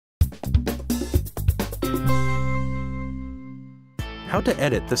How to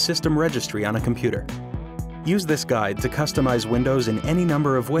edit the system registry on a computer. Use this guide to customize Windows in any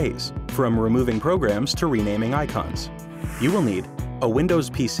number of ways, from removing programs to renaming icons. You will need a Windows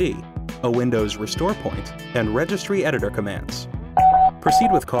PC, a Windows restore point, and registry editor commands. Proceed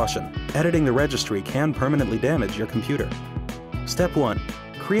with caution. Editing the registry can permanently damage your computer. Step 1.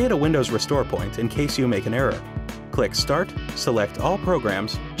 Create a Windows restore point in case you make an error. Click Start, select All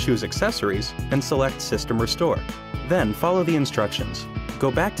Programs, choose Accessories, and select System Restore. Then follow the instructions. Go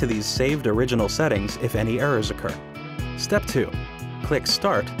back to these saved original settings if any errors occur. Step 2. Click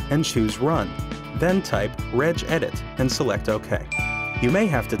Start and choose Run. Then type regedit and select OK. You may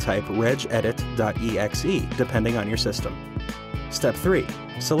have to type regedit.exe depending on your system. Step 3.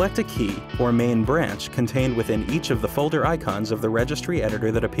 Select a key or main branch contained within each of the folder icons of the registry editor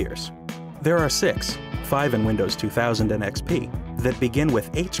that appears. There are 6, 5 in Windows 2000 and XP, that begin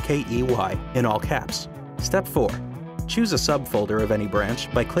with HKEY in all caps. Step 4. Choose a subfolder of any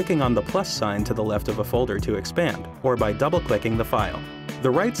branch by clicking on the plus sign to the left of a folder to expand, or by double-clicking the file. The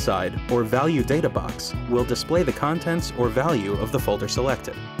right side, or Value Data box, will display the contents or value of the folder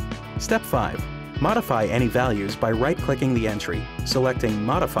selected. Step 5. Modify any values by right-clicking the entry, selecting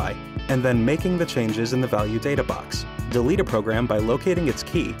Modify, and then making the changes in the Value Data box. Delete a program by locating its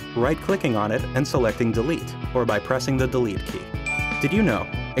key, right-clicking on it and selecting Delete, or by pressing the Delete key. Did you know?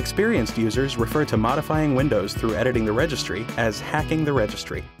 Experienced users refer to modifying Windows through editing the registry as hacking the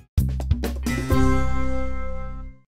registry.